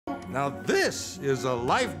Now this is a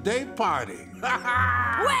Life Day party.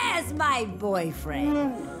 Where's my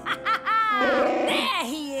boyfriend? There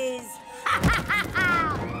he is!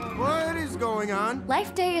 What is going on?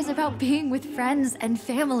 Life Day is about being with friends and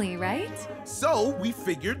family, right? So we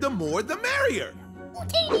figured the more the merrier.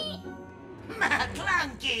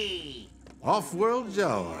 Clunky! Off-world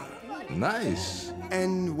Jawa. Nice.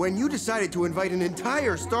 And when you decided to invite an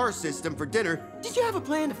entire star system for dinner, did you have a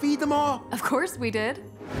plan to feed them all? Of course we did.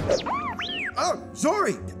 Oh,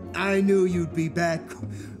 sorry. I knew you'd be back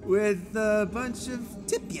with a bunch of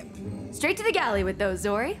tip-yip. Straight to the galley with those,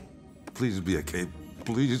 Zori. Please be a cape.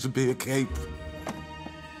 Please be a cape.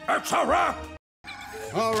 It's a wrap!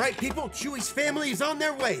 All right, people, Chewie's family is on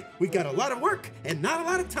their way. We got a lot of work and not a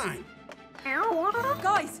lot of time.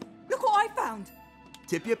 Guys, look what I found.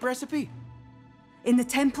 Tip-yip recipe? In the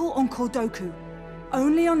temple on Kordoku.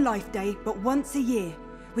 Only on Life Day, but once a year.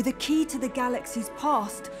 With a key to the galaxy's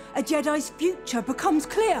past, a Jedi's future becomes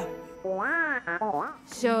clear.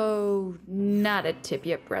 So, not a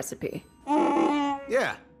tip-yip recipe.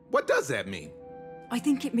 Yeah, what does that mean? I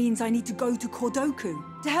think it means I need to go to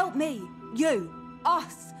Kordoku to help me, you,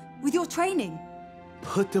 us, with your training.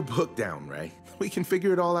 Put the book down, Ray. We can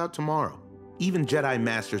figure it all out tomorrow. Even Jedi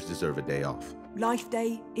Masters deserve a day off. Life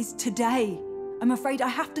Day is today. I'm afraid I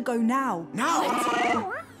have to go now.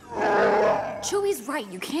 No! Chewie's right,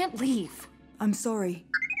 you can't leave. I'm sorry.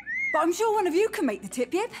 But I'm sure one of you can make the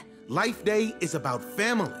tip-yip. Life Day is about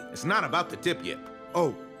family. It's not about the tip-yip.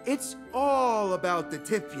 Oh, it's all about the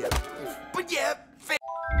tip-yip. But yeah,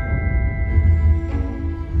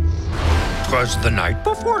 'Twas the night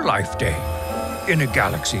before Life Day, in a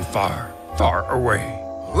galaxy far, far away.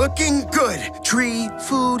 looking good. Tree,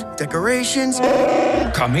 food, decorations.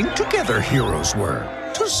 Coming together heroes were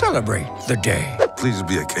to celebrate the day. Please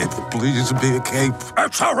be a cape. Please be a cape.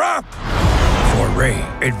 It's a wrap! For Rey,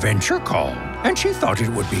 adventure called, and she thought it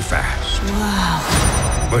would be fast. Wow.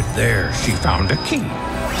 But there she found a key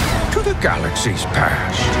to the galaxy's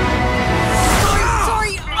past.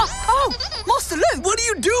 Sorry! Oh, Master Luke! What are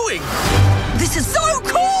you doing? This is so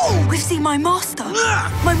cool! We've seen my master.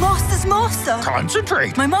 My master's master.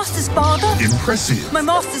 Concentrate. My master's father. Impressive. My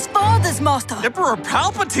master's father's master. Emperor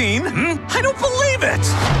Palpatine? I don't believe it!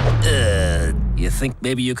 You think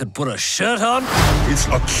maybe you could put a shirt on? It's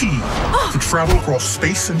a key to travel across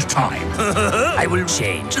space and time. I will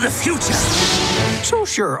change to the future. So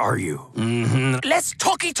sure are you? Less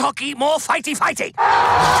talky-talky, more fighty-fighty.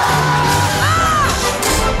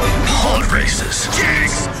 Pod races.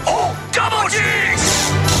 Jigs! Oh, double jigs!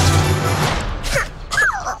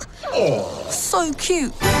 Oh, So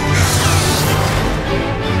cute.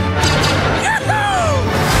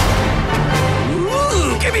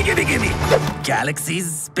 Ooh, gimme, gimme, gimme!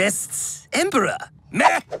 Galaxy's best emperor.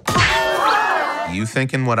 Meh! You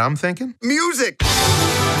thinking what I'm thinking? Music!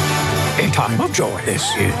 A time of joy. This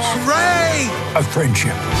is Ray! a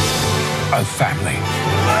friendship, a family.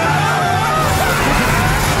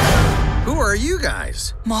 Who are you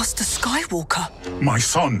guys? Master Skywalker. my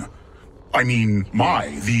son. I mean,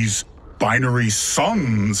 these binary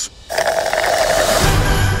sons.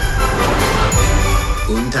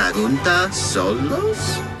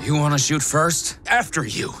 You wanna shoot first? After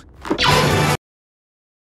you.